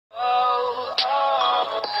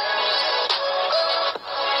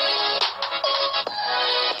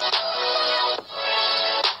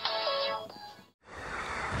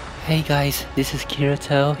Hey guys, this is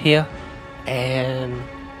Kirato here, and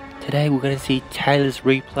today we're gonna see Tyler's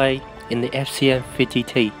replay in the FCM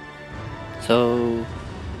 50T. So,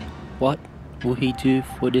 what will he do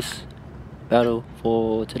for this battle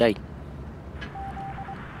for today?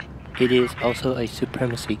 It is also a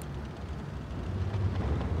supremacy.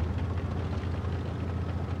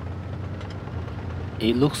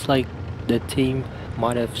 It looks like the team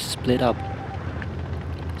might have split.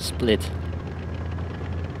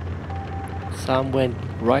 Some went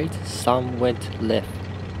right, some went left.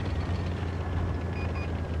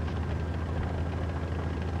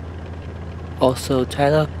 Also,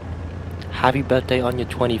 Tyler, happy birthday on your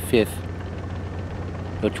 25th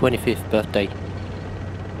birthday.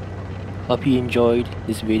 Hope you enjoyed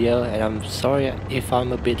this video, and I'm sorry if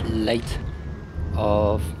I'm a bit late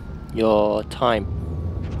of your time,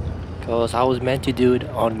 because I was meant to do it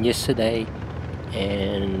on yesterday,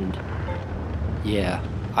 and yeah,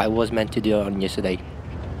 I was meant to do it on yesterday.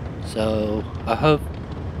 So I hope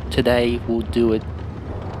today we'll do it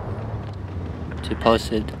to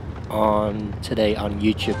post it on today on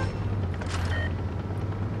YouTube.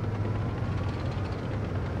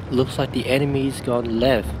 Looks like the enemy's gone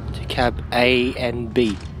left to cap A and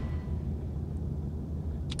B.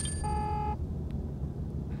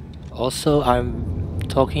 Also, I'm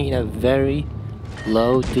talking in a very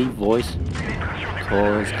low, deep voice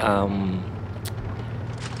because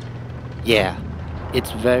yeah,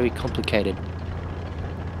 it's very complicated.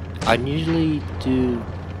 I usually do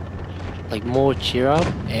like more cheer up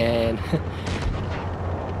and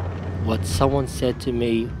what someone said to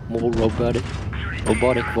me, more robotic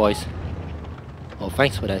voice. Oh,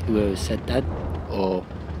 thanks for that, whoever said that, or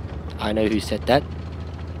I know who said that.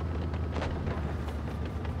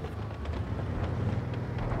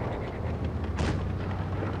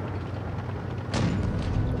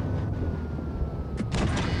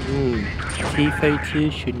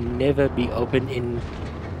 T32 should never be open in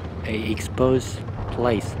a exposed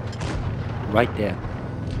place. Right there.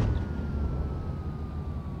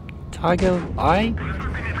 Tiger Eye?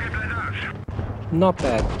 Not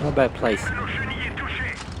bad place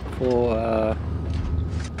for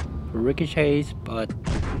ricochets, but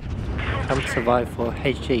can't survive for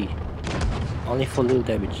HG. Only for little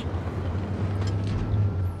damage.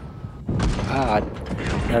 Ah,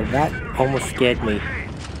 now that almost scared me.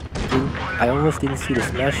 I almost didn't see the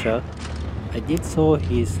smasher. I did saw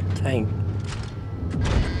his tank.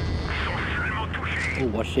 Oh,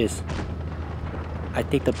 watch this. I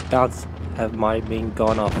think the bounce might have been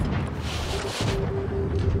gone off.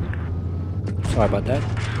 Sorry about that.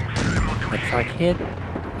 A track hit.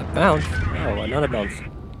 A bounce. Oh, another bounce.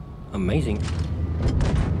 Amazing.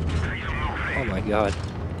 Oh my god.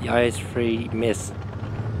 The IS-3 missed.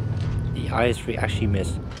 The IS-3 actually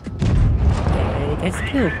missed. And it gets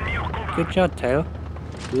killed. Good job, Tail.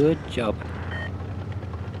 Good job.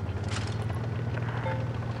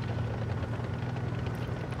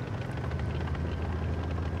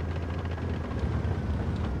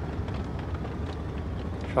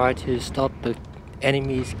 Try to stop the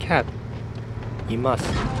enemy's cap. You must.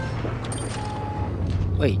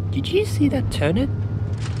 Wait, did you see that turret?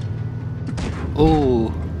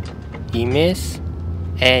 Oh, you miss,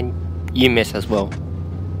 and you miss as well.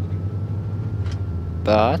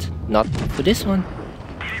 But not for this one.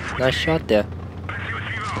 Nice shot there.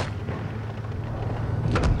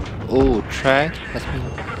 Oh, track has been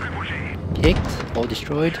picked or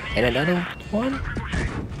destroyed, and another one.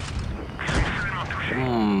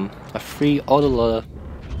 A free autoloader.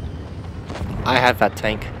 I have that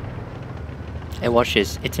tank. And watch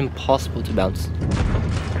this, it's impossible to bounce.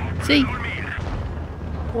 See?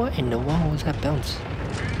 What in the world was that bounce?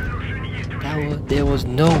 There was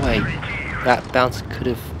no way that bounce could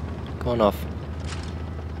have gone off.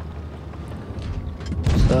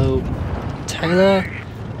 So, Taylor,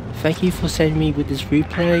 thank you for sending me with this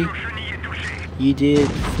replay. You did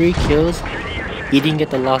 3 kills. You didn't get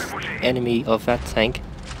the last enemy of that tank.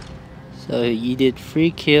 So you did 3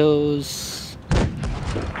 kills.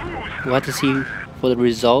 We'll have to see for the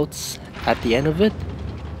results at the end of it.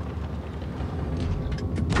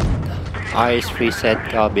 IS-3 said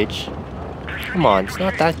garbage. Come on, it's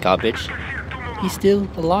not that garbage. He's still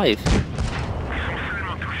alive.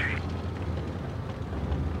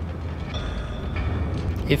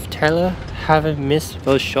 If Taylor hadn't missed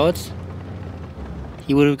those shots,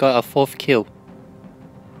 he would have got a 4th kill.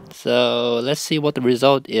 So let's see what the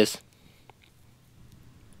result is.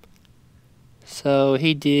 So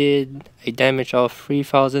he did a damage of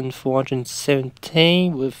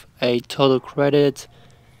 3,417 with a total credit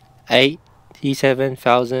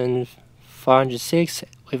 87,506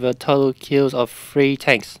 with a total kills of 3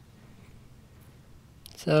 tanks.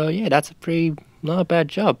 So yeah, that's a pretty not a bad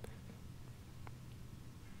job.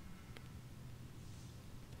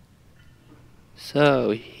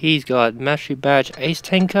 So he's got Mastery Badge Ace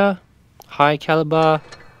Tanker, High Caliber,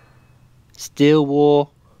 Steel War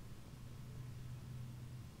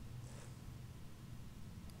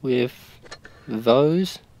with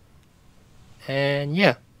those, and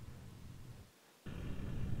yeah.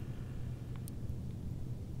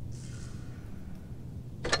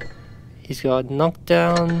 He's got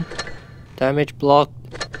Knockdown, Damage Block,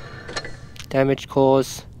 Damage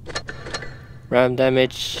Cause, Ram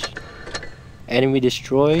Damage, Enemy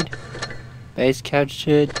Destroyed, Base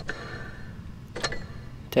Captured,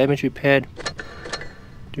 Damage Repaired,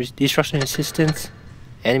 Destruction Resistance,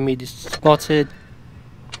 Enemy Spotted.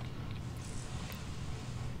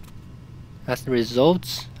 That's the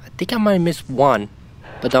results. I think I might miss one,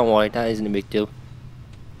 but don't worry, that isn't a big deal.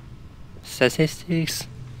 Statistics.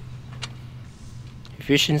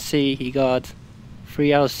 Efficiency, he got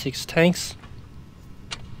 3 out of 6 tanks.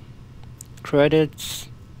 Credits,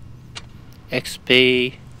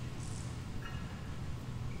 XP,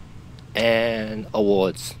 and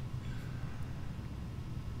awards.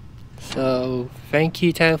 So thank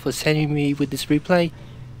you, Taylor, for sending me with this replay.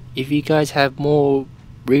 If you guys have more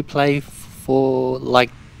replay for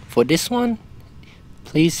this one,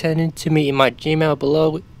 please send it to me in my Gmail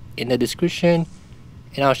below in the description,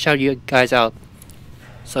 and I'll shout you guys out.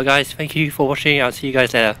 So guys, thank you for watching. I'll see you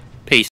guys later.